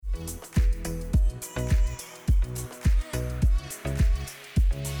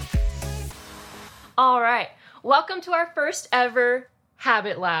All right. Welcome to our first ever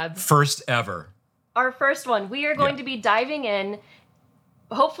Habit Lab. First ever. Our first one. We are going to be diving in,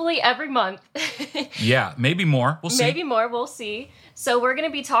 hopefully every month. Yeah, maybe more. We'll see. Maybe more. We'll see. So we're going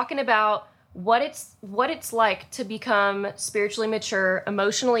to be talking about what it's like to become spiritually mature,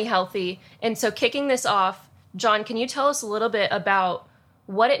 emotionally healthy. And so kicking this off, John, can you tell us a little bit about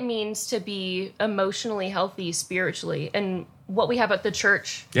what it means to be emotionally healthy spiritually and what we have at the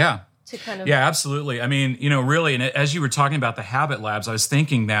church? Yeah. To kind of Yeah, absolutely. I mean, really, and as you were talking about the habit labs, I was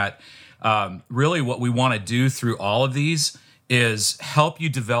thinking that really what we want to do through all of these is help you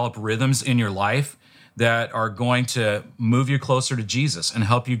develop rhythms in your life that are going to move you closer to Jesus and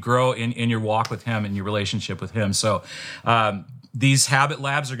help you grow in your walk with Him and your relationship with Him. So these habit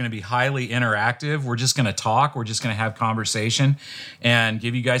labs are going to be highly interactive. We're just going to talk. We're just going to have conversation and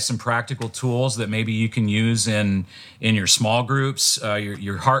give you guys some practical tools that maybe you can use in your small groups,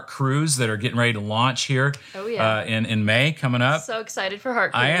 your Heart Cruise that are getting ready to launch here in May coming up. So excited for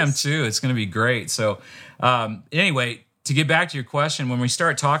Heart Cruise. I am too. It's going to be great. So anyway, to get back to your question, when we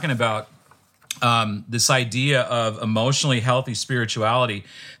start talking about this idea of emotionally healthy spirituality,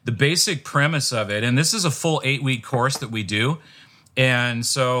 the basic premise of it, and this is a full 8-week course that we do. And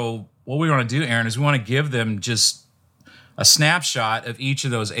so what we want to do, Aaron, is we want to give them just a snapshot of each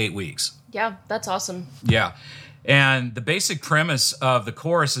of those 8 weeks. Yeah, that's awesome. Yeah. And the basic premise of the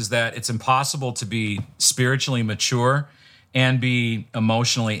course is that it's impossible to be spiritually mature and be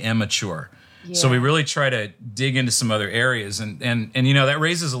emotionally immature. Yeah. So we really try to dig into some other areas. And that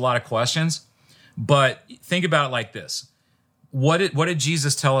raises a lot of questions. But think about it like this. What did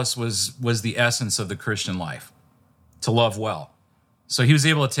Jesus tell us was the essence of the Christian life? To love well. So he was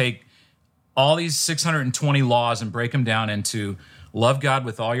able to take all these 620 laws and break them down into love God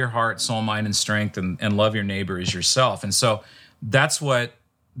with all your heart, soul, mind, and strength, and love your neighbor as yourself. And so that's what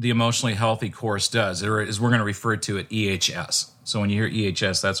the Emotionally Healthy course does, or as we're going to refer to it, EHS. So when you hear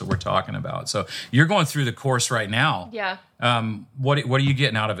EHS, that's what we're talking about. So you're going through the course right now. Yeah. What are you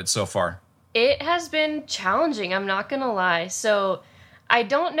getting out of it so far? It has been challenging, I'm not going to lie. So I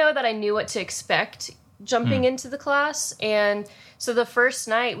don't know that I knew what to expect jumping into the class. And so the first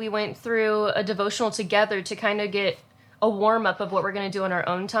night we went through a devotional together to kind of get a warm-up of what we're going to do in our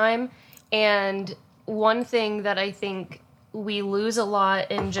own time. And one thing that I think we lose a lot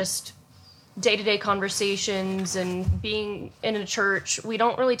in just day-to-day conversations and being in a church, we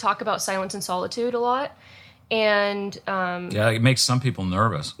don't really talk about silence and solitude a lot. And it makes some people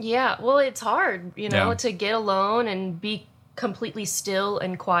nervous. Yeah, well, it's hard, to get alone and be completely still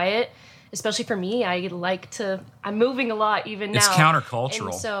and quiet. Especially for me, I'm moving a lot even now. It's countercultural.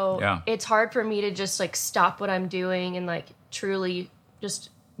 And so it's hard for me to just stop what I'm doing and truly just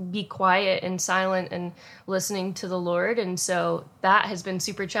be quiet and silent and listening to the Lord. And so that has been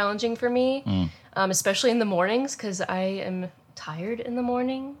super challenging for me, especially in the mornings because I am tired in the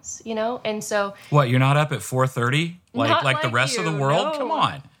mornings, and so... What, you're not up at 4:30? Like the rest of the world? No. Come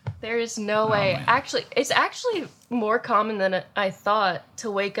on. There is no way. Man. Actually, it's actually more common than I thought to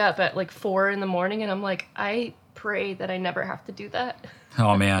wake up at 4 in the morning, and I'm like, I pray that I never have to do that.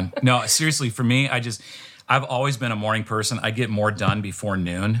 Oh, man. No, seriously, for me, I've always been a morning person. I get more done before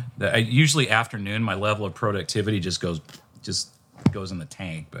noon. Usually afternoon, my level of productivity just goes in the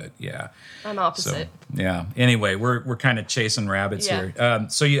tank, but yeah. I'm opposite. So, yeah. Anyway, we're kind of chasing rabbits here.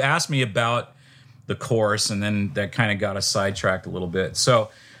 So you asked me about the course, and then that kind of got us sidetracked a little bit.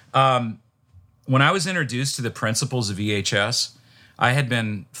 So when I was introduced to the principles of EHS, I had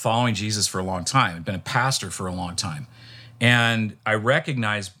been following Jesus for a long time. I'd been a pastor for a long time. And I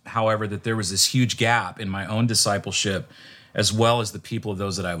recognized, however, that there was this huge gap in my own discipleship as well as the people of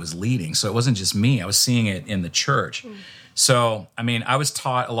those that I was leading. So it wasn't just me. I was seeing it in the church. So, I was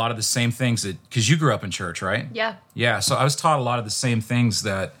taught a lot of the same things because you grew up in church, right? Yeah. Yeah, so I was taught a lot of the same things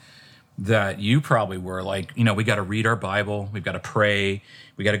that you probably were. We got to read our Bible, we've got to pray,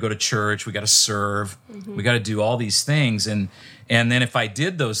 we got to go to church, we got to serve, we got to do all these things. And then if I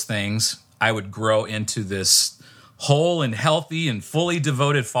did those things, I would grow into this whole and healthy and fully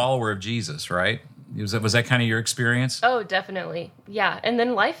devoted follower of Jesus, right? Was that kind of your experience? Oh, definitely. Yeah. And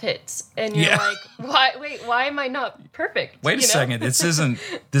then life hits and you're like, why am I not perfect? Wait a second. It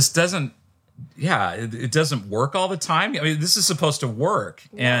doesn't work all the time. This is supposed to work.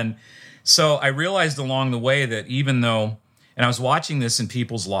 Yeah. And so I realized along the way that even though, and I was watching this in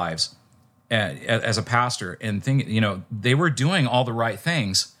people's lives as a pastor and thinking, they were doing all the right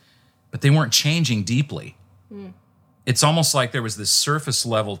things, but they weren't changing deeply. It's almost like there was this surface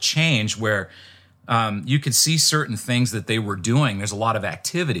level change where you could see certain things that they were doing. There's a lot of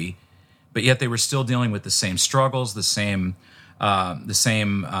activity, but yet they were still dealing with the same struggles, the same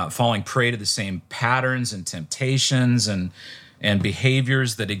falling prey to the same patterns and temptations and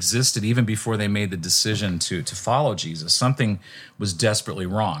behaviors that existed even before they made the decision to follow Jesus. Something was desperately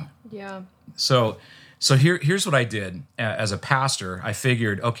wrong. Yeah. So here's what I did as a pastor. I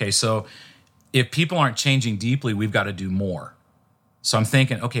figured, okay, so if people aren't changing deeply, we've got to do more. So I'm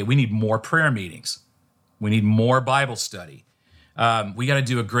thinking, okay, we need more prayer meetings. We need more Bible study. We got to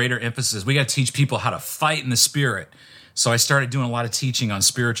do a greater emphasis. We got to teach people how to fight in the Spirit. So I started doing a lot of teaching on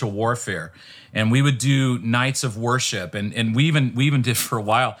spiritual warfare. And we would do nights of worship. And we even did for a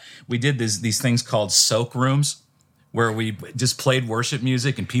while, we did these things called soak rooms, where we just played worship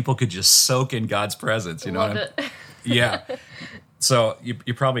music and people could just soak in God's presence. You know Love what it. Yeah. So you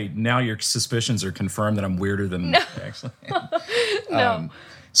probably, now your suspicions are confirmed that I'm weirder than actually. No.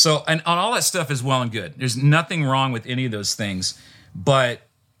 So, and on all that stuff is well and good. There's nothing wrong with any of those things, but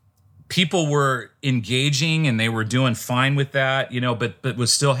people were engaging and they were doing fine with that, but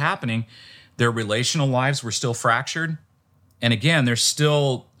was still happening. Their relational lives were still fractured. And again, they're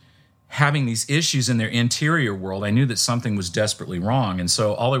still having these issues in their interior world. I knew that something was desperately wrong. And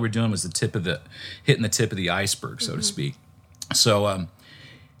so all they were doing was hitting the tip of the iceberg, so to speak. So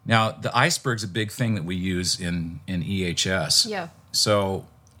now the iceberg's a big thing that we use in EHS. Yeah. So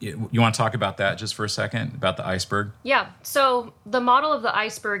you want to talk about that just for a second, about the iceberg? Yeah. So the model of the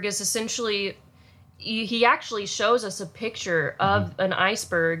iceberg is essentially, he actually shows us a picture of an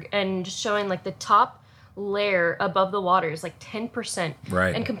iceberg and just showing like the top layer above the water is like 10%.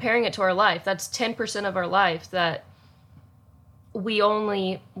 Right. And comparing it to our life, that's 10% of our life that we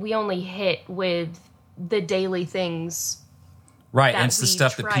only hit with the daily things. Right, and it's the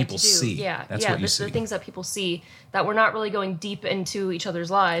stuff that people see. Yeah, that's what you see. The things that people see, that we're not really going deep into each other's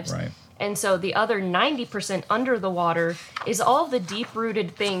lives. Right. And so the other 90% under the water is all the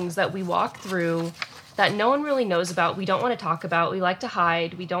deep-rooted things that we walk through that no one really knows about. We don't want to talk about. We like to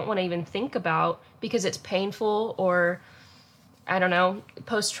hide. We don't want to even think about because it's painful or, I don't know,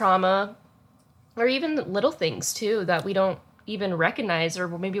 post-trauma, or even little things, too, that we don't even recognize or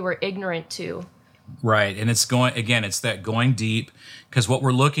maybe we're ignorant to. Right, and it's that going deep, because what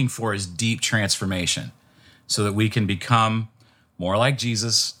we're looking for is deep transformation so that we can become more like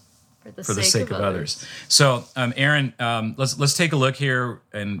Jesus for the sake of others. So, Aaron, let's take a look here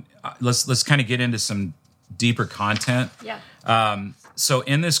and let's kind of get into some deeper content. Yeah. So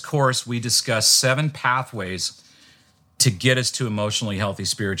in this course, we discuss 7 pathways to get us to emotionally healthy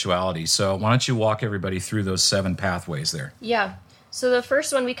spirituality. So why don't you walk everybody through those 7 pathways there? Yeah. So the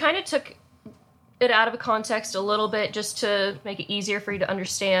first one, we kind of took it out of context a little bit just to make it easier for you to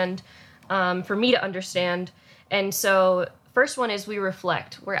understand, for me to understand. And so first one is we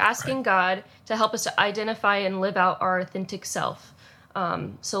reflect. We're asking God to help us to identify and live out our authentic self.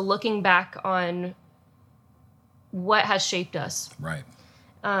 So looking back on what has shaped us. Right.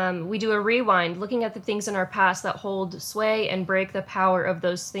 We do a rewind, looking at the things in our past that hold sway and break the power of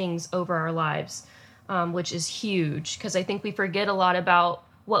those things over our lives, which is huge because I think we forget a lot about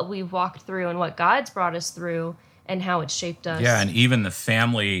what we've walked through and what God's brought us through and how it's shaped us. Yeah, and even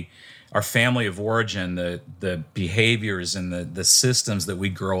our family of origin, the behaviors and the systems that we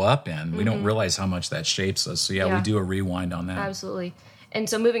grow up in, we don't realize how much that shapes us. So we do a rewind on that. Absolutely. And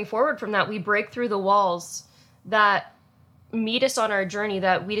so moving forward from that, we break through the walls that meet us on our journey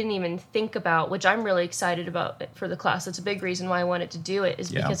that we didn't even think about, which I'm really excited about for the class. It's a big reason why I wanted to do it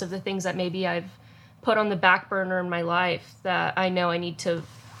is because of the things that maybe I've put on the back burner in my life that I know I need to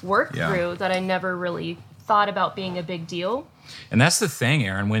work through that I never really thought about being a big deal. And that's the thing,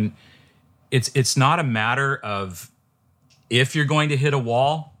 Aaron, when it's not a matter of if you're going to hit a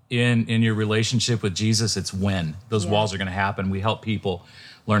wall in your relationship with Jesus, it's when those walls are going to happen. We help people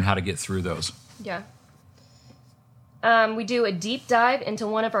learn how to get through those. Yeah. We do a deep dive into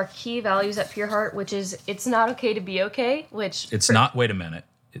one of our key values at Pure Heart, which is it's not okay to be okay, wait a minute.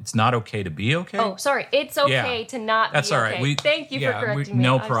 It's not okay to be okay? Oh, sorry. It's okay to not That's be all okay. right. Thank you for correcting me.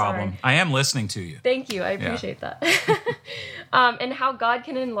 No I'm problem. sorry. I am listening to you. Thank you. I appreciate that. And how God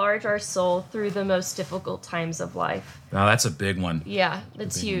can enlarge our soul through the most difficult times of life. Oh, that's a big one. Yeah,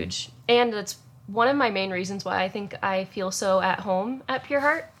 that's huge. And that's one of my main reasons why I think I feel so at home at Pure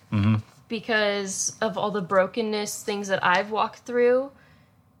Heart. Mm-hmm. Because of all the brokenness, things that I've walked through,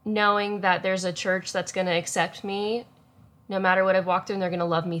 knowing that there's a church that's going to accept me no matter what I've walked through, and they're going to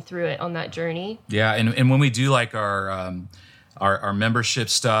love me through it on that journey. Yeah, and when we do like our membership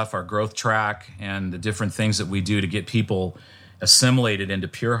stuff, our growth track, and the different things that we do to get people assimilated into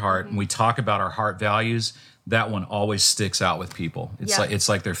Pure Heart, and we talk about our heart values, that one always sticks out with people. It's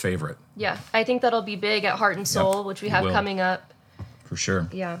like their favorite. Yeah, I think that'll be big at Heart and Soul, which we have coming up. For sure.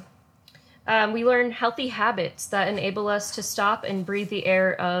 Yeah. We learn healthy habits that enable us to stop and breathe the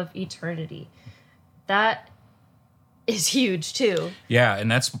air of eternity. That is huge too. Yeah, and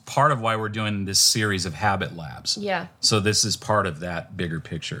that's part of why we're doing this series of habit labs. Yeah. So this is part of that bigger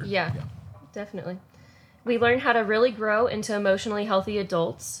picture. Yeah, definitely. We learn how to really grow into emotionally healthy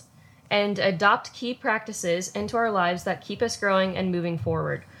adults and adopt key practices into our lives that keep us growing and moving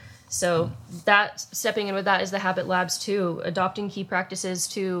forward. So that, stepping in with that, is the habit labs too, adopting key practices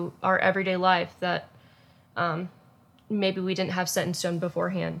to our everyday life that maybe we didn't have set in stone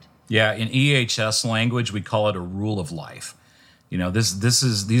beforehand. Yeah, in EHS language, we call it a rule of life. You know, these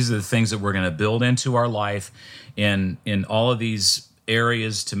are the things that we're going to build into our life in all of these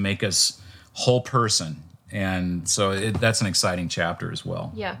areas to make us whole person. And so that's an exciting chapter as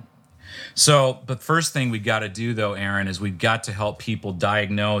well. Yeah. So the first thing we've got to do, though, Aaron, is we've got to help people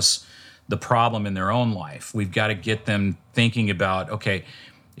diagnose the problem in their own life. We've got to get them thinking about, okay,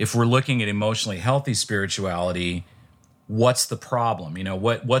 if we're looking at emotionally healthy spirituality, what's the problem? You know,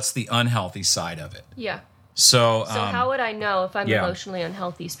 what's the unhealthy side of it? Yeah. So how would I know if I'm yeah. emotionally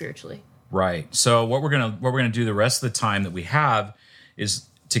unhealthy spiritually? Right. So what we're gonna do the rest of the time that we have is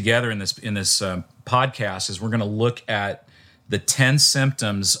together in this podcast is we're gonna look at the 10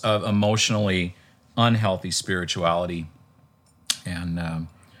 symptoms of emotionally unhealthy spirituality and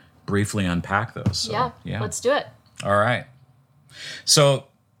briefly unpack those. So, yeah, let's do it. All right. So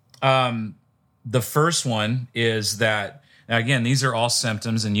the first one is that, again, these are all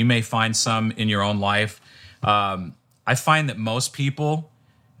symptoms, and you may find some in your own life. I find that most people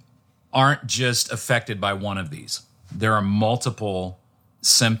aren't just affected by one of these. There are multiple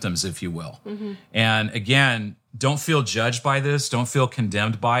symptoms, if you will. Mm-hmm. And again, don't feel judged by this. Don't feel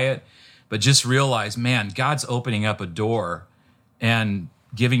condemned by it. But just realize, man, God's opening up a door and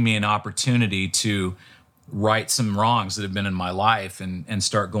giving me an opportunity to right some wrongs that have been in my life and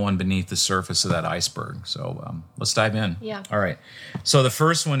start going beneath the surface of that iceberg. So let's dive in. Yeah. All right. So the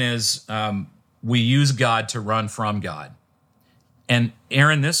first one is we use God to run from God. And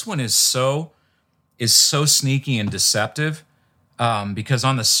Aaron, this one is so sneaky and deceptive because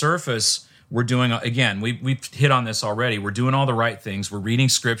on the surface, we're doing, again, we've hit on this already. We're doing all the right things. We're reading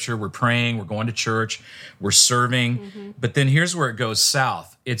scripture. We're praying. We're going to church. We're serving. Mm-hmm. But then here's where it goes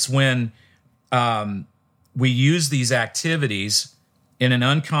south. It's when we use these activities in an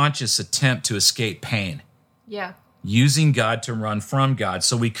unconscious attempt to escape pain. Yeah. Using God to run from God.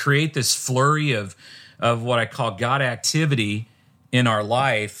 So we create this flurry of what I call God activity in our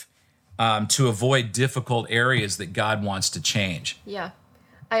life to avoid difficult areas that God wants to change. Yeah.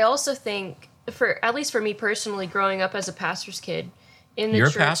 I also think, at least for me personally, growing up as a pastor's kid in the You're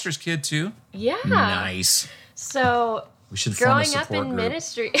church. You're a pastor's kid too? Yeah. Nice. So we should form a growing up in group.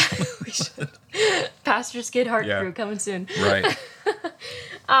 Ministry, we should. Pastor's Kid Heart Crew coming soon. Right.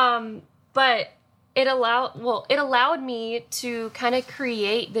 But it allowed me to kind of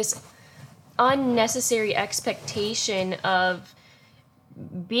create this unnecessary expectation of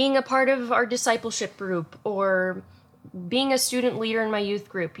being a part of our discipleship group or being a student leader in my youth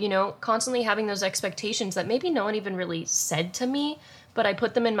group, you know, constantly having those expectations that maybe no one even really said to me, but I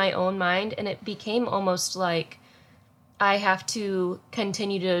put them in my own mind, and it became almost like I have to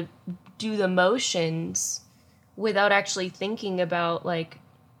continue to do the motions without actually thinking about, like,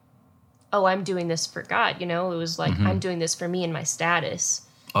 oh, I'm doing this for God, you know? It was like, I'm doing this for me and my status.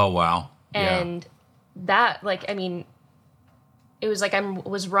 Oh, wow. And that, like, I mean, it was like I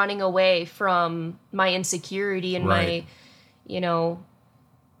was running away from my insecurity and my, you know,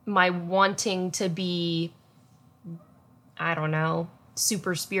 my wanting to be, I don't know,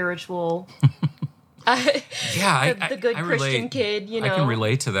 super spiritual. The good I Christian relate. kid, you know. I can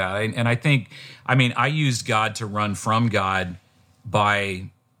relate to that. And I think, I mean, I used God to run from God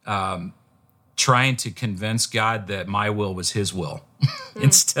by trying to convince God that my will was his will.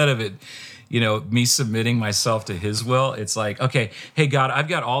 Instead of it, you know, me submitting myself to his will. It's like, okay, hey, God, I've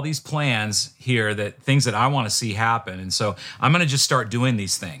got all these plans here, things that I want to see happen. And so I'm going to just start doing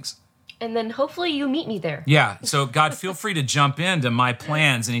these things. And then hopefully you meet me there. Yeah. So God, feel free to jump into my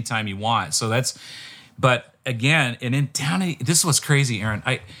plans anytime you want. So but again, this is what's crazy, Aaron.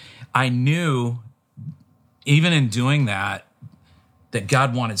 I knew even in doing that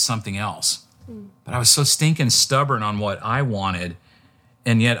God wanted something else. But I was so stinking stubborn on what I wanted.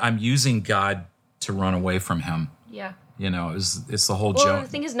 And yet I'm using God to run away from him. Yeah. You know, it's the whole joke. joke. Well, the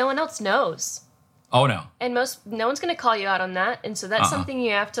thing is, no one else knows. Oh, no. And no one's going to call you out on that. And so that's something you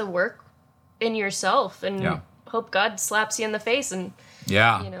have to work in yourself and hope God slaps you in the face. And, you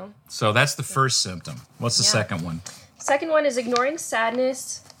know. So that's the first symptom. What's the second one? Second one is ignoring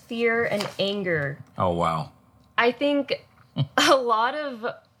sadness, fear, and anger. Oh, wow. I think a lot of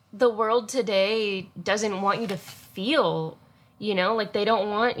the world today doesn't want you to feel, like they don't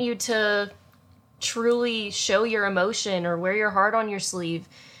want you to truly show your emotion or wear your heart on your sleeve.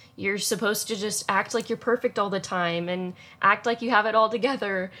 You're supposed to just act like you're perfect all the time and act like you have it all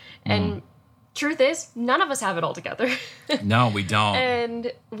together. And truth is, none of us have it all together. No, we don't.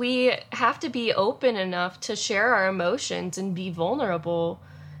 And we have to be open enough to share our emotions and be vulnerable.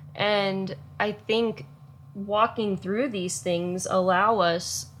 And I think walking through these things allow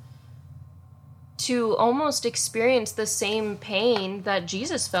us to almost experience the same pain that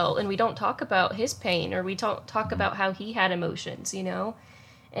Jesus felt. And we don't talk about his pain, or we talk about how he had emotions,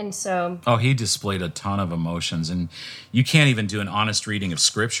 And so... Oh, he displayed a ton of emotions. And you can't even do an honest reading of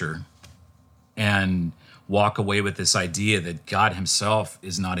Scripture and walk away with this idea that God himself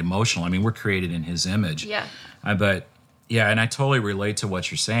is not emotional. I mean, we're created in his image. Yeah. And I totally relate to what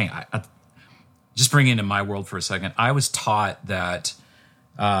you're saying. I just bring it into my world for a second. I was taught that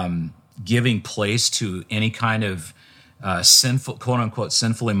giving place to any kind of sinful, quote unquote,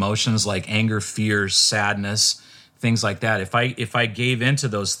 sinful emotions like anger, fear, sadness, things like that. If I gave into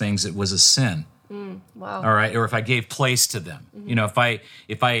those things, it was a sin. Wow. All right. Or if I gave place to them,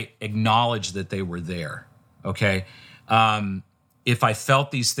 if I acknowledged that they were there. Okay. If I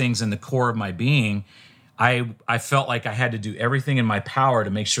felt these things in the core of my being, I felt like I had to do everything in my power to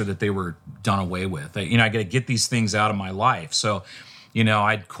make sure that they were done away with. I got to get these things out of my life. So,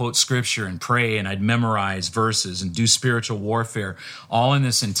 I'd quote Scripture and pray, and I'd memorize verses and do spiritual warfare, all in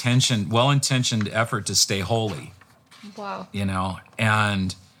this well-intentioned effort to stay holy. Wow.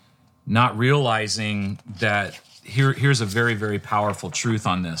 And not realizing that here's a very, very powerful truth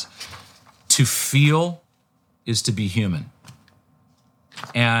on this. To feel is to be human.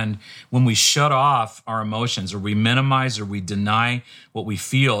 And when we shut off our emotions, or we minimize or we deny what we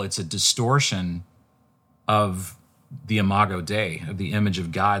feel, it's a distortion of the imago Dei, of the image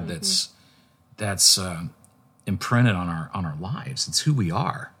of God that's imprinted on our lives. It's who we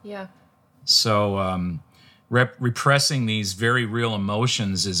are. Yeah. So repressing these very real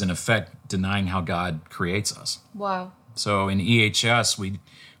emotions is in effect denying how God creates us. Wow. So in EHS,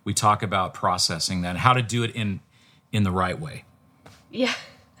 we talk about processing that, how to do it in the right way. Yeah,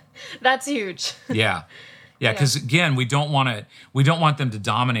 that's huge. Yeah, because again, we don't want them to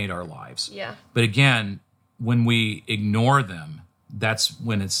dominate our lives. Yeah. But again, when we ignore them, that's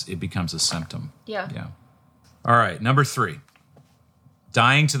when it becomes a symptom. Yeah. Yeah. All right, number 3,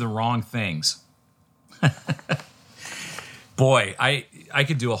 dying to the wrong things. Boy, I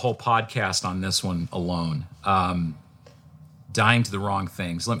could do a whole podcast on this one alone. Dying to the wrong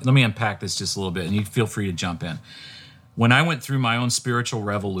things. Let me unpack this just a little bit, and you feel free to jump in. When I went through my own spiritual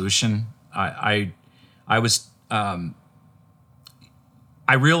revolution, I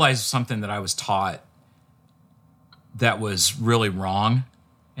realized something that I was taught that was really wrong,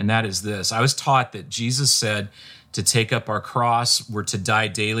 and that is this. I was taught that Jesus said to take up our cross, we're to die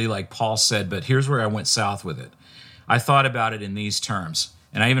daily, like Paul said, but here's where I went south with it. I thought about it in these terms,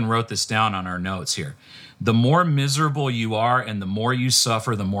 and I even wrote this down on our notes here. The more miserable you are and the more you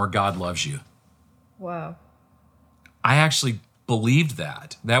suffer, the more God loves you. Wow. I actually believed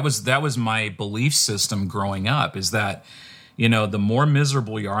that. That was my belief system growing up, is that, the more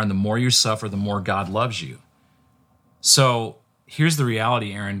miserable you are and the more you suffer, the more God loves you. So here's the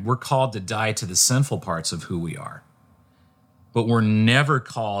reality, Aaron. We're called to die to the sinful parts of who we are, but we're never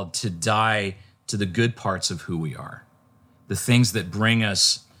called to die to the good parts of who we are, the things that bring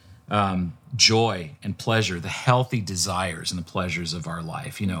us joy and pleasure, the healthy desires and the pleasures of our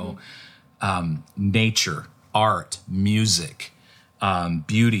life, nature, art, music,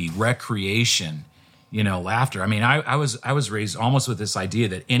 beauty, recreation, laughter. I mean, I was raised almost with this idea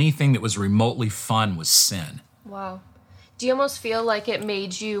that anything that was remotely fun was sin. Wow. Do you almost feel like it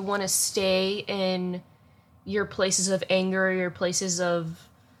made you want to stay in your places of anger, your places of,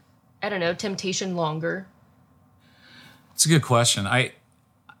 I don't know, temptation longer? It's a good question. I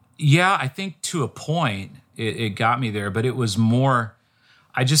think to a point it got me there, but it was more,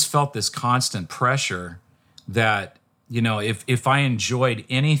 I just felt this constant pressure that, if I enjoyed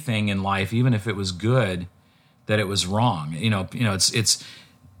anything in life, even if it was good, that it was wrong.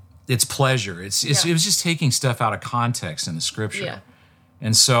 It's pleasure. It was just taking stuff out of context in the Scripture. Yeah.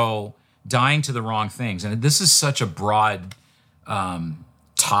 And so dying to the wrong things. And this is such a broad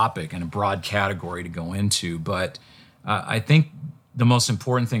topic and a broad category to go into, but I think the most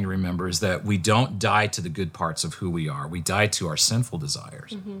important thing to remember is that we don't die to the good parts of who we are. We die to our sinful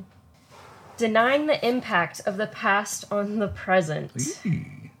desires. Mm-hmm. Denying the impact of the past on the present.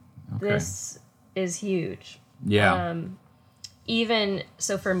 Okay. This is huge. Yeah. Even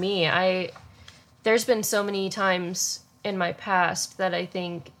so, for me, there's been so many times in my past that I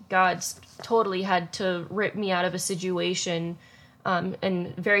think God's totally had to rip me out of a situation,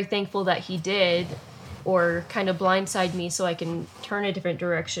 and very thankful that he did, or kind of blindside me so I can turn a different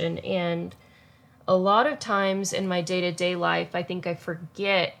direction. And a lot of times in my day-to-day life, I think I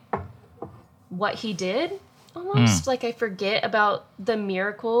forget what he did, almost. Like I forget about the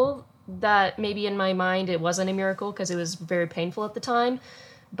miracle that maybe in my mind it wasn't a miracle because it was very painful at the time,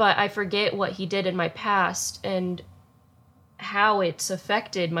 but I forget what he did in my past and how it's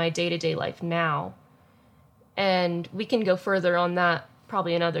affected my day-to-day life now. And we can go further on that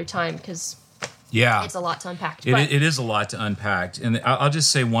probably another time because it's a lot to unpack. It is a lot to unpack. And I'll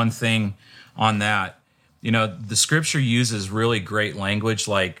just say one thing on that. You know, the scripture uses really great language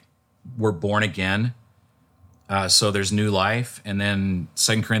like we're born again. So there's new life. And then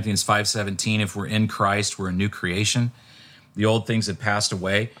 2 Corinthians 5:17, if we're in Christ, we're a new creation. The old things have passed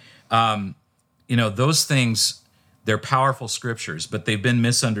away. You know, those things, they're powerful scriptures, but they've been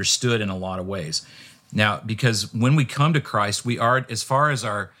misunderstood in a lot of ways. Now, because when we come to Christ, we are, as far as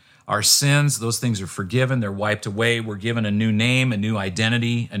our sins, those things are forgiven. They're wiped away. We're given a new name, a new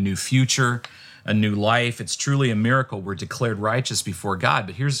identity, a new future, a new life. It's truly a miracle. We're declared righteous before God.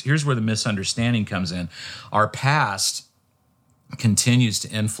 But here's where the misunderstanding comes in. Our past continues to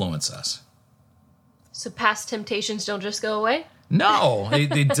influence us. So past temptations don't just go away? No,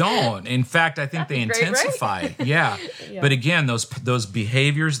 they don't. In fact, I think they That'd be great, intensify. right? Yeah. But again, those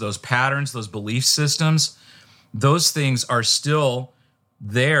behaviors, those patterns, those belief systems, those things are still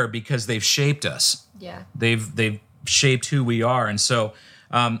there because they've shaped us. Yeah. They've shaped who we are. And so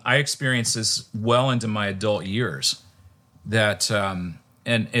I experienced this well into my adult years that,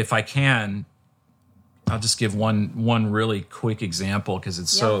 and if I can, I'll just give one really quick example because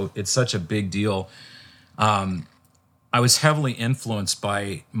it's such a big deal. I was heavily influenced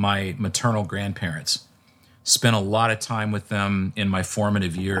by my maternal grandparents. Spent a lot of time with them in my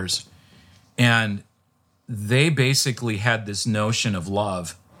formative years. And they basically had this notion of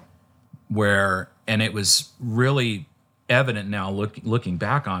love and it was really evident now looking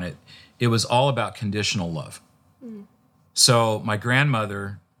back on it, it was all about conditional love. So my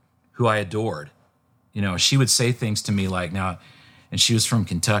grandmother, who I adored, you know, she would say things to me like, now, and she was from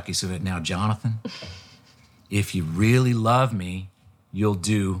Kentucky, so now, Jonathan, if you really love me, you'll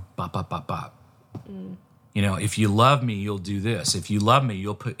do bop, bop, bop, bop. You know, if you love me, you'll do this. If you love me,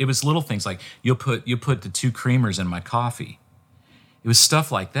 it was little things like you'll put the 2 creamers in my coffee. It was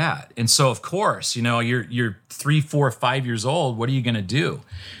stuff like that. And so, of course, you know, you're 3, 4, 5 years old. What are you going to do?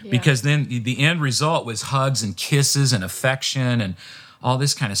 Yeah. Because then the end result was hugs and kisses and affection and all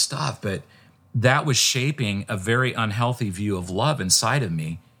this kind of stuff. But that was shaping a very unhealthy view of love inside of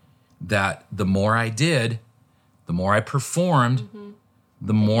me, that the more I did, the more I performed,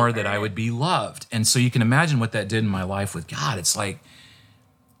 the more that I would be loved. And so you can imagine what that did in my life with God. It's like,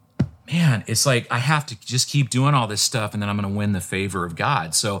 man, it's like I have to just keep doing all this stuff and then I'm going to win the favor of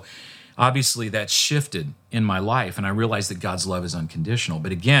God. So obviously that shifted in my life and I realized that God's love is unconditional.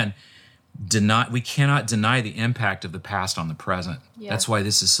 But again, we cannot deny the impact of the past on the present. Yeah. That's why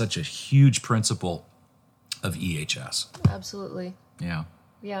this is such a huge principle of EHS. Absolutely. Yeah.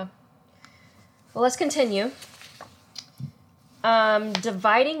 Yeah. Well, let's continue.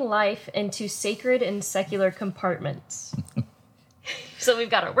 Dividing life into sacred and secular compartments. So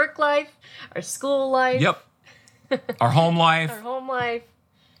we've got our work life, our school life. Yep. Our home life. Our home life.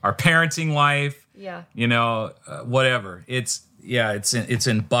 Our parenting life. Yeah. You know, whatever. It's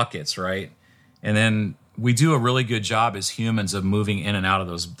in buckets, right? And then we do a really good job as humans of moving in and out of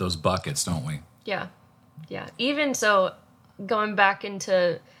those buckets, don't we? Yeah. Yeah. Even so, going back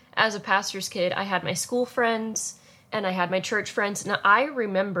into, as a pastor's kid, I had my school friends and I had my church friends. And I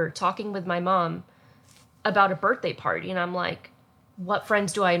remember talking with my mom about a birthday party. And I'm like, what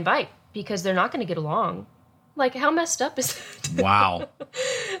friends do I invite? Because they're not going to get along. Like, how messed up is that? Wow.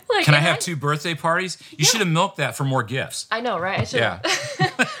 Like, can I have 2 birthday parties? You should have milked that for more gifts. I know, right? I should have.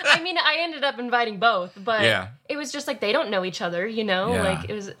 Yeah. I mean, I ended up inviting both, but it was just like they don't know each other, you know? Yeah. Like,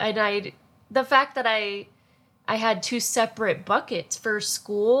 it was, and the fact that I had 2 separate buckets for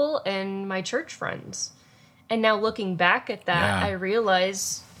school and my church friends. And now looking back at that, I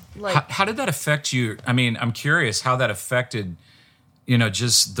realize, like... How did that affect you? I mean, I'm curious how that affected, you know,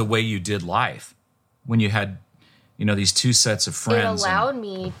 just the way you did life when you had, you know, these 2 sets of friends. It allowed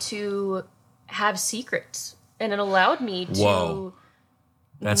me to have secrets. And it allowed me to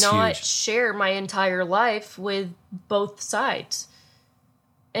not share my entire life with both sides.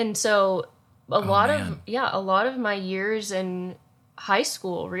 And so a lot of my years in high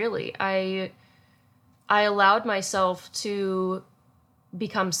school, really, I allowed myself to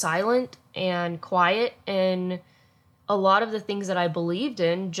become silent and quiet and a lot of the things that I believed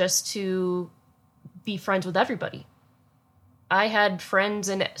in just to be friends with everybody. I had friends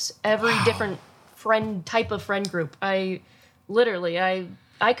in every different type of friend group. I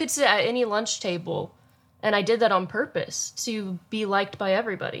could sit at any lunch table, and I did that on purpose to be liked by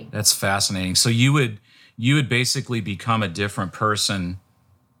everybody. That's fascinating. So you would basically become a different person,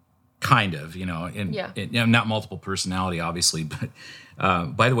 kind of, not multiple personality, obviously,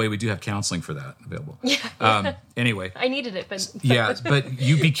 but by the way, we do have counseling for that available. Yeah. Anyway, I needed it, but yeah, but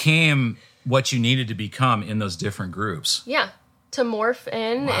you became what you needed to become in those different groups. Yeah, to morph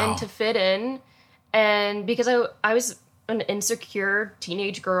in and to fit in, and because I was an insecure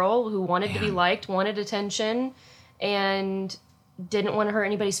teenage girl who wanted to be liked, wanted attention, and didn't want to hurt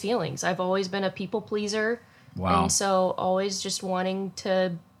anybody's feelings. I've always been a people pleaser. Wow. And so always just wanting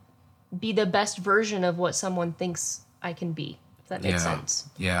to be the best version of what someone thinks I can be, if that makes sense.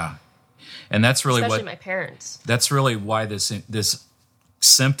 Yeah. And that's really especially my parents. That's really why this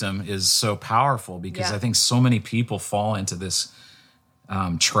symptom is so powerful, because I think so many people fall into this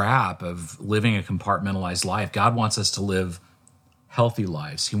trap of living a compartmentalized life. God wants us to live healthy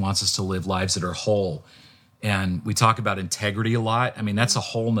lives. He wants us to live lives that are whole. And we talk about integrity a lot. I mean, that's a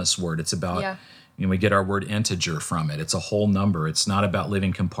wholeness word. It's about, we get our word integer from it. It's a whole number. It's not about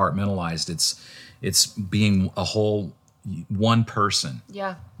living compartmentalized. It's being a whole one person.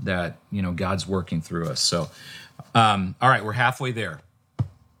 Yeah. That, God's working through us. So, all right, we're halfway there.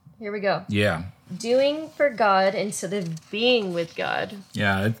 Here we go. Yeah. Doing for God instead of being with God.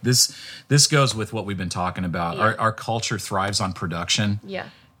 Yeah, this goes with what we've been talking about. Yeah. Our culture thrives on production. Yeah.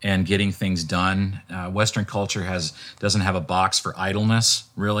 And getting things done. Western culture doesn't have a box for idleness,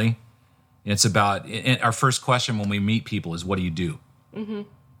 really. It's about, our first question when we meet people is, what do you do? Mm-hmm.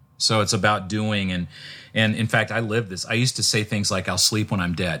 So it's about doing, and in fact, I live this. I used to say things like, I'll sleep when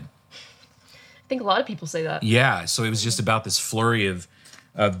I'm dead. I think a lot of people say that. Yeah, so it was just about this flurry of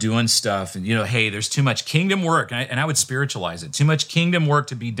doing stuff, and hey, there's too much kingdom work, and I would spiritualize it. Too much kingdom work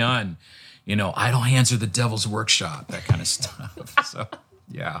to be done. Idle hands are the devil's workshop, that kind of stuff. So,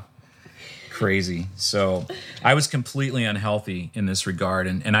 yeah, crazy. So I was completely unhealthy in this regard,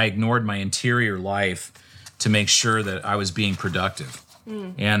 and I ignored my interior life to make sure that I was being productive.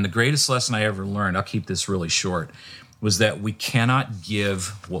 And the greatest lesson I ever learned, I'll keep this really short, was that we cannot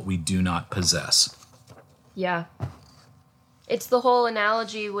give what we do not possess. Yeah. It's the whole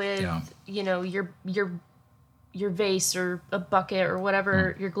analogy with, your vase or a bucket or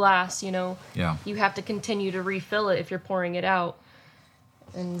whatever, your glass, you have to continue to refill it if you're pouring it out.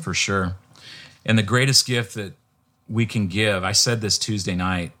 And for sure. And the greatest gift that we can give, I said this Tuesday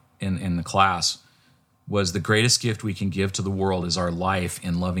night in the class, was the greatest gift we can give to the world is our life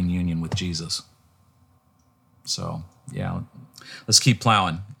in loving union with Jesus. So, yeah, let's keep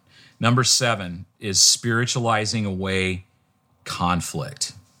plowing. Number 7 is spiritualizing away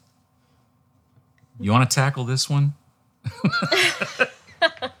conflict. You want to tackle this one?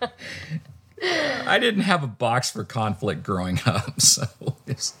 I didn't have a box for conflict growing up, so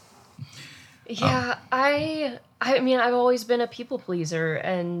yeah, I mean, I've always been a people pleaser,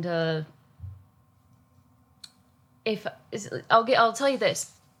 and I'll tell you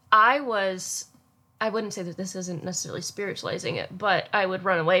this, I wouldn't say that this isn't necessarily spiritualizing it, but I would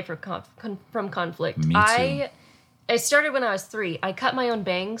run away from conflict. Me too. It started when I was 3. I cut my own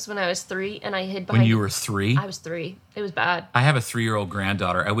bangs when I was 3, and I hid behind... When you were 3? I was 3. It was bad. I have a 3-year-old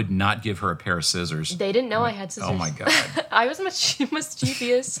granddaughter. I would not give her a pair of scissors. They didn't know I had scissors. Oh, my God. I was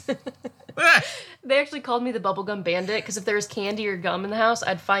mischievous. They actually called me the bubblegum bandit, because if there was candy or gum in the house,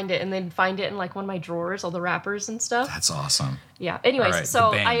 I'd find it, and they'd find it in, one of my drawers, all the wrappers and stuff. That's awesome. Yeah. Anyways, right,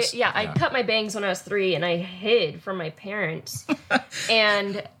 so I cut my bangs when I was 3, and I hid from my parents.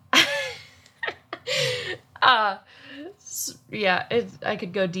 And... I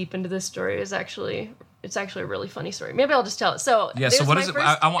could go deep into this story. It's actually a really funny story. Maybe I'll just tell it. So yeah. So what is it?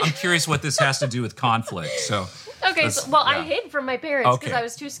 I'm curious what this has to do with conflict. So okay. I hid from my parents because I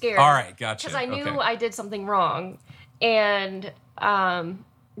was too scared. All right, gotcha. Because I knew I did something wrong, and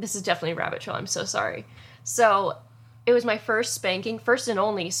this is definitely a rabbit trail. I'm so sorry. So it was my first and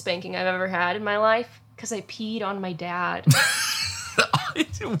only spanking I've ever had in my life because I peed on my dad.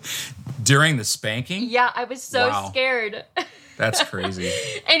 During the spanking? Yeah, I was so scared. That's crazy.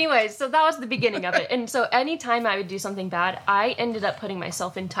 Anyway, so that was the beginning of it. And so anytime I would do something bad, I ended up putting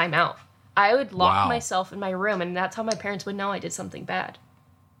myself in timeout. I would lock myself in my room, and that's how my parents would know I did something bad.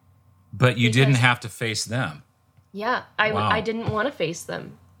 But you didn't have to face them. Yeah, I didn't want to face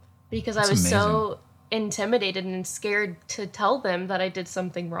them because I was so intimidated and scared to tell them that I did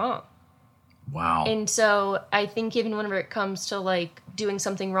something wrong. Wow. And so I think even whenever it comes to like doing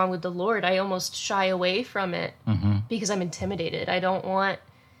something wrong with the Lord, I almost shy away from it because I'm intimidated. I don't want,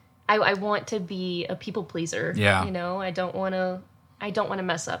 I want to be a people pleaser. Yeah. You know, I don't want to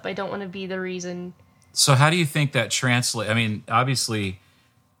mess up. I don't want to be the reason. So how do you think that translates? I mean, obviously,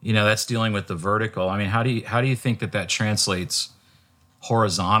 you know, that's dealing with the vertical. I mean, how do you think that translates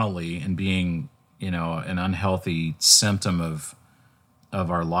horizontally and being, you know, an unhealthy symptom of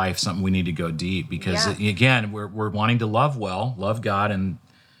our life, something we need to go deep, because again, we're wanting to love well, love God and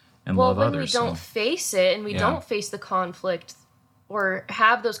love others. When we don't face it and we don't face the conflict or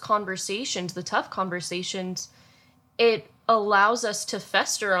have those conversations, the tough conversations, it allows us to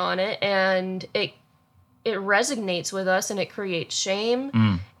fester on it, and it resonates with us, and it creates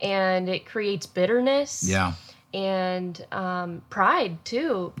shame and it creates bitterness. Yeah. And pride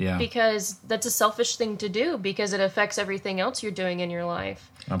too, because that's a selfish thing to do, because it affects everything else you're doing in your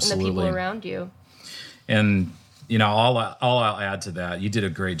life. Absolutely. And the people around you. And you know, all I'll add to that, you did a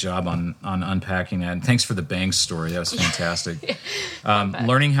great job on unpacking that, and thanks for the Bangs story. That was fantastic.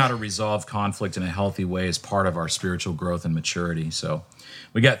 Learning how to resolve conflict in a healthy way is part of our spiritual growth and maturity. So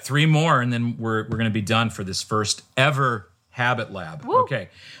we got 3 more, and then we're going to be done for this first ever Habit Lab. Woo. Okay.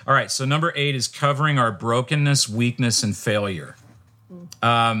 All right. So number 8 is covering our brokenness, weakness, and failure.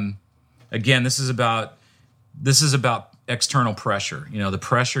 Again, this is about external pressure. You know, the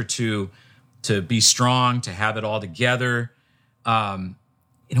pressure to be strong, to have it all together. You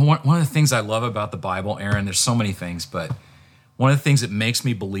know, one of the things I love about the Bible, Aaron, there's so many things, but one of the things that makes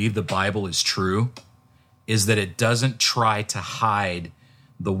me believe the Bible is true is that it doesn't try to hide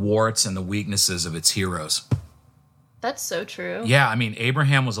the warts and the weaknesses of its heroes. That's so true. Yeah, I mean,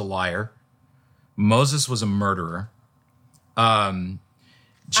 Abraham was a liar. Moses was a murderer.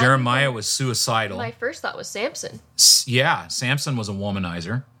 Jeremiah was suicidal. My first thought was Samson. Yeah, Samson was a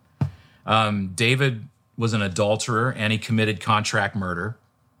womanizer. David was an adulterer, and he committed contract murder.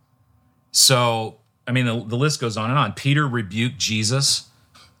 So, I mean, the list goes on and on. Peter rebuked Jesus,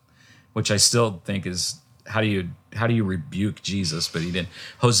 which I still think is, how do you rebuke Jesus? But he didn't.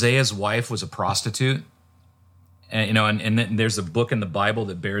 Hosea's wife was a prostitute. And, you know, and then there's a book in the Bible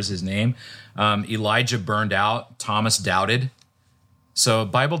that bears his name. Elijah burned out. Thomas doubted. So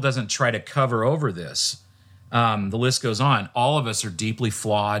the Bible doesn't try to cover over this. The list goes on. All of us are deeply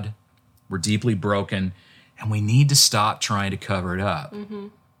flawed. We're deeply broken. And we need to stop trying to cover it up. Mm-hmm.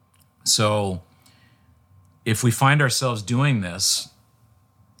 So if we find ourselves doing this,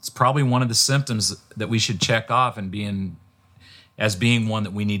 it's probably one of the symptoms that we should check off and being one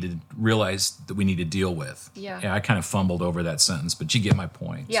that we need to realize that we need to deal with. Yeah, I kind of fumbled over that sentence, but you get my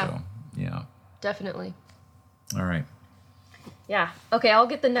point. Yeah. So, yeah. Definitely. All right. Yeah. Okay, I'll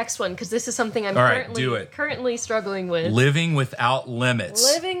get the next one, because this is something I'm currently struggling with. Living without limits.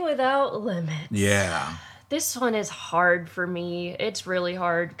 Living without limits. Yeah. This one is hard for me. It's really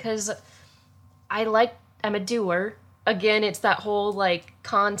hard, because I'm a doer. Again, it's that whole like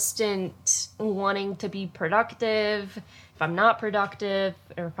constant wanting to be productive. If I'm not productive,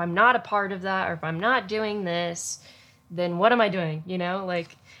 or if I'm not a part of that, or if I'm not doing this, then what am I doing? You know,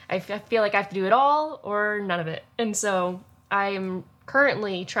 like I feel like I have to do it all or none of it. And so I am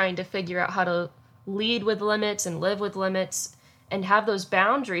currently trying to figure out how to lead with limits and live with limits and have those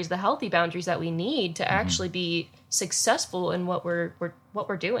boundaries, the healthy boundaries that we need to actually be successful in what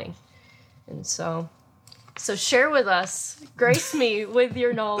we're doing. And so share with us, grace me with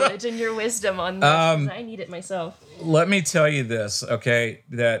your knowledge and your wisdom on this, 'cause I need it myself. Let me tell you this, okay,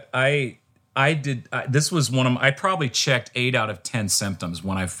 that I this was I probably checked 8 out of 10 symptoms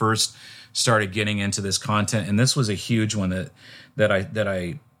when I first started getting into this content, and this was a huge one that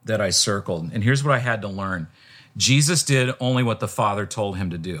I circled. And here's what I had to learn. Jesus did only what the Father told him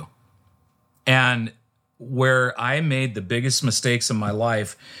to do. And where I made the biggest mistakes in my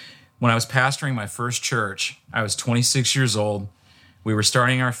life, when I was pastoring my first church, I was 26 years old. We were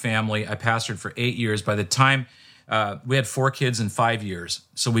starting our family. I pastored for 8 years. By the time we had 4 kids in 5 years,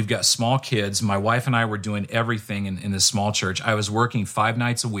 so we've got small kids. My wife and I were doing everything in this small church. I was working 5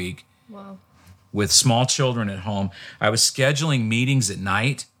 nights a week. Wow. With small children at home. I was scheduling meetings at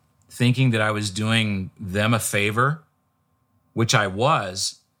night, thinking that I was doing them a favor, which I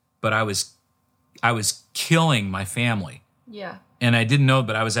was, but I was killing my family. Yeah. And I didn't know,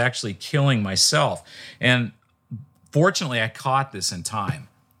 but I was actually killing myself. And fortunately, I caught this in time.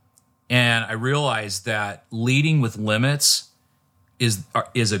 And I realized that leading with limits is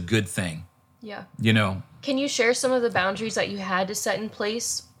a good thing. Yeah. You know. Can you share some of the boundaries that you had to set in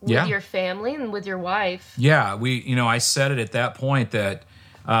place with your family and with your wife? Yeah, I said it at that point that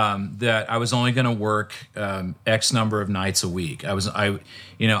that I was only going to work X number of nights a week.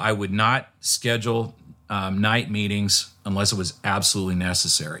 I would not schedule night meetings unless it was absolutely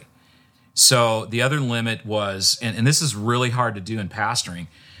necessary. So the other limit was, and this is really hard to do in pastoring,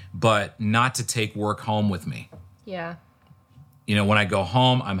 but not to take work home with me. Yeah. When I go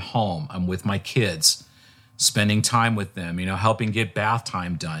home, I'm with my kids, spending time with them, helping get bath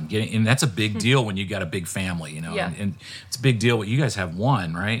time done. And that's a big deal when you got a big family, Yeah. and it's a big deal when you guys have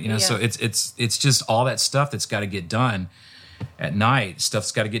one, right? Yeah. So it's just all that stuff that's got to get done at night.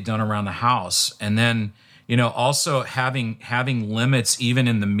 Stuff's got to get done around the house. And then, also having limits even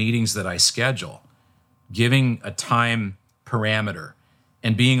in the meetings that I schedule, giving a time parameter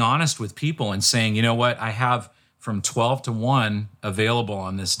and being honest with people and saying, you know what, I have from 12 to 1 available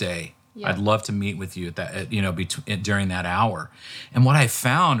on this day. Yeah. I'd love to meet with you at that, during that hour. And what I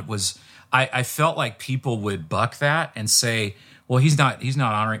found was I felt like people would buck that and say, well, he's not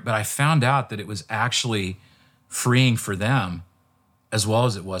honoring, but I found out that it was actually freeing for them as well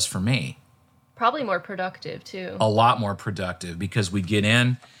as it was for me. Probably more productive too. A lot more productive, because we get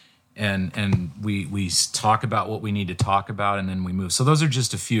in and we talk about what we need to talk about, and then we move. So those are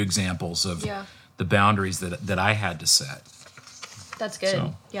just a few examples of the boundaries that I had to set. That's good.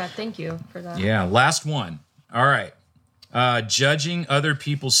 So, yeah, thank you for that. Yeah, last one. All right. Judging other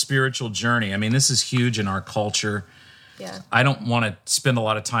people's spiritual journey. I mean, this is huge in our culture. Yeah. I don't want to spend a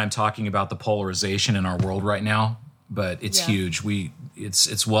lot of time talking about the polarization in our world right now, but it's huge.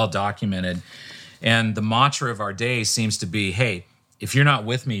 It's well documented. And the mantra of our day seems to be, hey, if you're not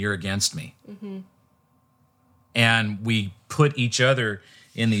with me, you're against me. Mm-hmm. And we put each other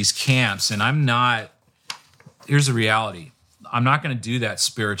in these camps, and here's the reality. I'm not going to do that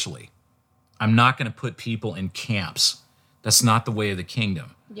spiritually. I'm not going to put people in camps. That's not the way of the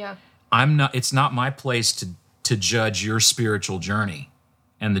kingdom. Yeah. It's not my place to judge your spiritual journey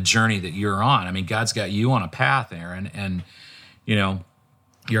and the journey that you're on. I mean, God's got you on a path, Aaron, and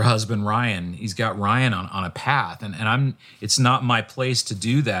your husband Ryan, he's got Ryan on a path, and it's not my place to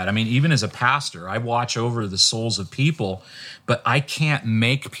do that. I mean, even as a pastor, I watch over the souls of people, but I can't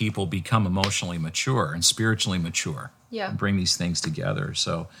make people become emotionally mature and spiritually mature. Yeah. And bring these things together.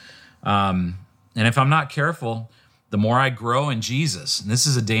 So, and if I'm not careful, the more I grow in Jesus, and this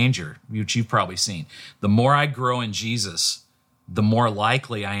is a danger, which you've probably seen, the more I grow in Jesus, the more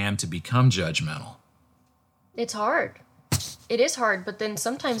likely I am to become judgmental. It's hard. It is hard, but then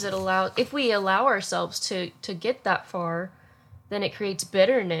sometimes if we allow ourselves to get that far, then it creates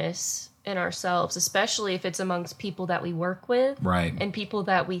bitterness in ourselves, especially if it's amongst people that we work with. Right. And people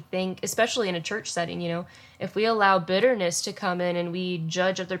that we think, especially in a church setting, if we allow bitterness to come in and we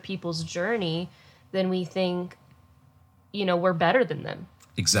judge other people's journey, then we think, we're better than them.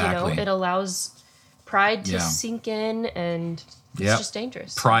 Exactly. It allows pride to sink in, and it's just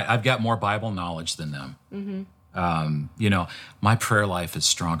dangerous. Pride. I've got more Bible knowledge than them. Mm-hmm. My prayer life is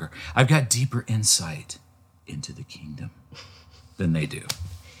stronger. I've got deeper insight into the kingdom than they do.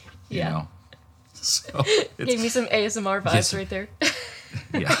 You know? So gave me some ASMR vibes right there.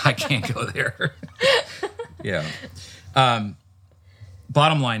 Yeah, I can't go there. Yeah.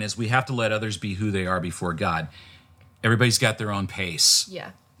 Bottom line is we have to let others be who they are before God. Everybody's got their own pace.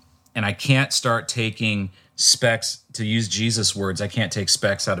 Yeah. And I can't start taking specks, to use Jesus' words, I can't take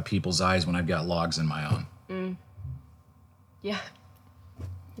specks out of people's eyes when I've got logs in my own. Mm. Yeah.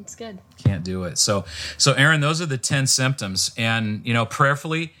 It's good. Can't do it. So Aaron, those are the 10 symptoms. And,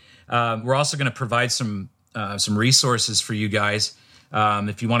 prayerfully, we're also going to provide some resources for you guys.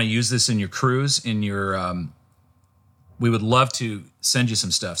 If you want to use this in your cruise, we would love to send you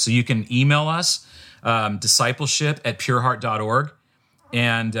some stuff. So you can email us, discipleship@pureheart.org.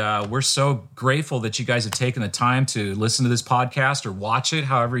 And we're so grateful that you guys have taken the time to listen to this podcast or watch it,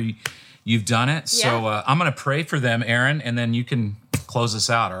 however you've done it. Yeah. So I'm going to pray for them, Aaron, and then you can close us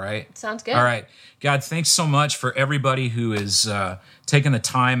out, all right? Sounds good. All right. God, thanks so much for everybody who is taking the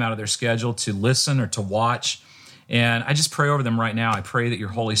time out of their schedule to listen or to watch. And I just pray over them right now. I pray that your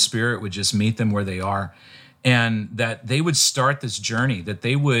Holy Spirit would just meet them where they are, and that they would start this journey, that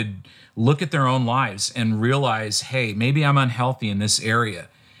they would look at their own lives and realize, hey, maybe I'm unhealthy in this area,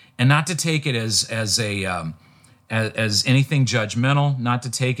 and not to take it as anything judgmental, not to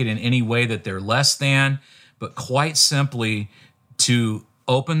take it in any way that they're less than, but quite simply to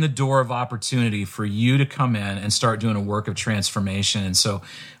open the door of opportunity for you to come in and start doing a work of transformation. And so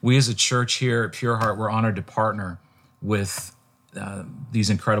we as a church here at Pure Heart, we're honored to partner with these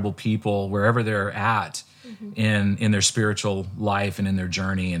incredible people wherever they're at in their spiritual life and in their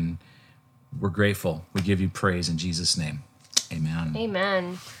journey. And we're grateful. We give you praise in Jesus' name. Amen.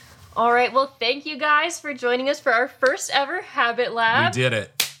 Amen. All right. Well, thank you guys for joining us for our first ever Habit Lab. We did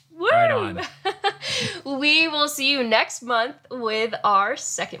it. Woo! Right on. We will see you next month with our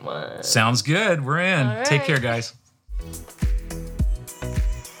second one. Sounds good. We're in. All right. Take care, guys.